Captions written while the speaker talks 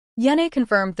Yene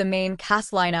confirmed the main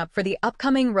cast lineup for the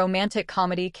upcoming romantic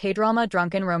comedy K-drama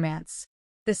Drunken Romance.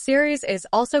 The series is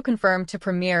also confirmed to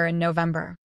premiere in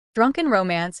November. Drunken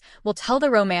Romance will tell the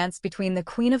romance between the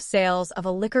queen of sales of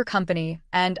a liquor company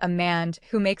and a man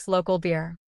who makes local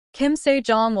beer. Kim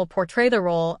Se-jong will portray the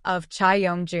role of Cha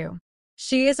Young-ju.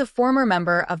 She is a former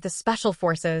member of the Special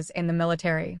Forces in the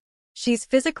military. She's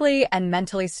physically and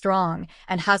mentally strong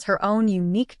and has her own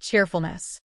unique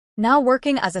cheerfulness. Now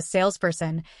working as a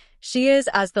salesperson, she is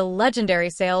as the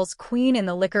legendary sales queen in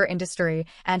the liquor industry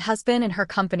and has been in her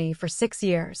company for 6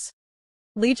 years.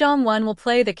 Lee Jong-won will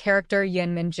play the character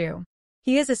Yin Min-ju.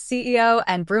 He is a CEO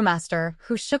and brewmaster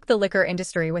who shook the liquor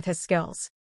industry with his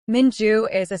skills. Min-ju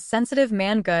is a sensitive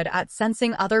man good at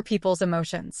sensing other people's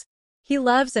emotions. He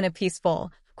lives in a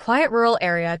peaceful, quiet rural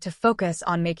area to focus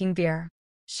on making beer.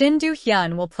 Shin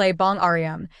Do-hyun will play Bong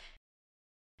Aryum.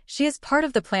 She is part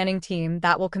of the planning team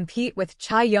that will compete with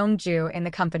Cha Young-ju in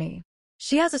the company.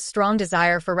 She has a strong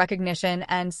desire for recognition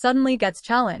and suddenly gets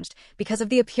challenged because of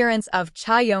the appearance of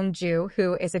Cha Young-ju,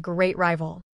 who is a great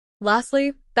rival.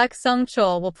 Lastly, Baek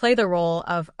Sung-chul will play the role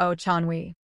of Oh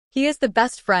Chan-wi. He is the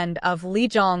best friend of Lee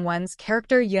Jong-won's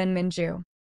character Yoon Min-ju.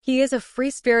 He is a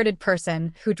free-spirited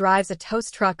person who drives a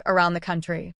toast truck around the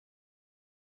country.